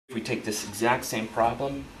If we take this exact same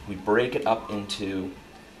problem, we break it up into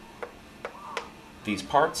these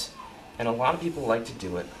parts, and a lot of people like to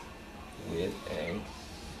do it with a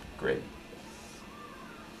grid.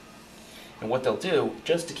 And what they'll do,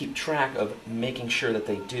 just to keep track of making sure that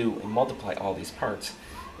they do and multiply all these parts,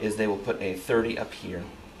 is they will put a 30 up here,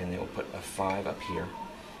 and they will put a 5 up here,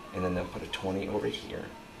 and then they'll put a 20 over here,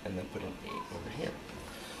 and then put an 8 over here.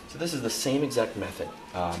 So this is the same exact method,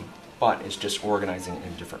 but it's just organizing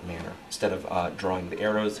in a different manner. Instead of drawing the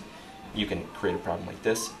arrows, you can create a problem like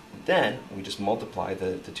this. Then we just multiply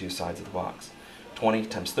the two sides of the box. 20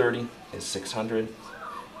 times 30 is 600.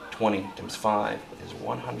 20 times 5 is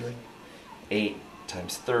 100. 8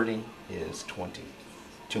 times 30 is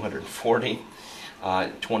 240.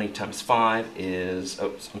 20 times 5 is,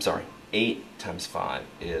 8 times 5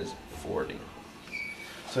 is 40.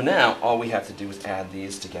 So now all we have to do is add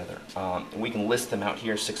these together. And we can list them out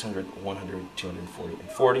here: 600, 100, 240, and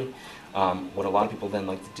 40. What a lot of people then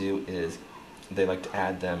like to do is they like to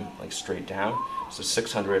add them like straight down. So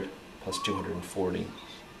 600 plus 240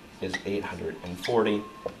 is 840,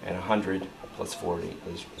 and 100 plus 40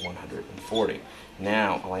 is 140.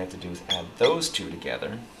 Now all I have to do is add those two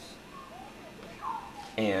together.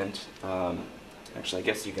 And actually, I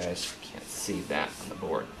guess you guys can't see that on the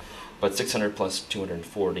board. But 600 plus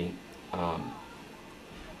 240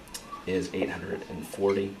 is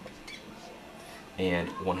 840, and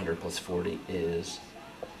 100 plus 40 is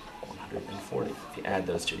 140. If you add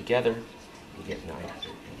those two together, you get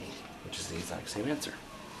 908, which is the exact same answer.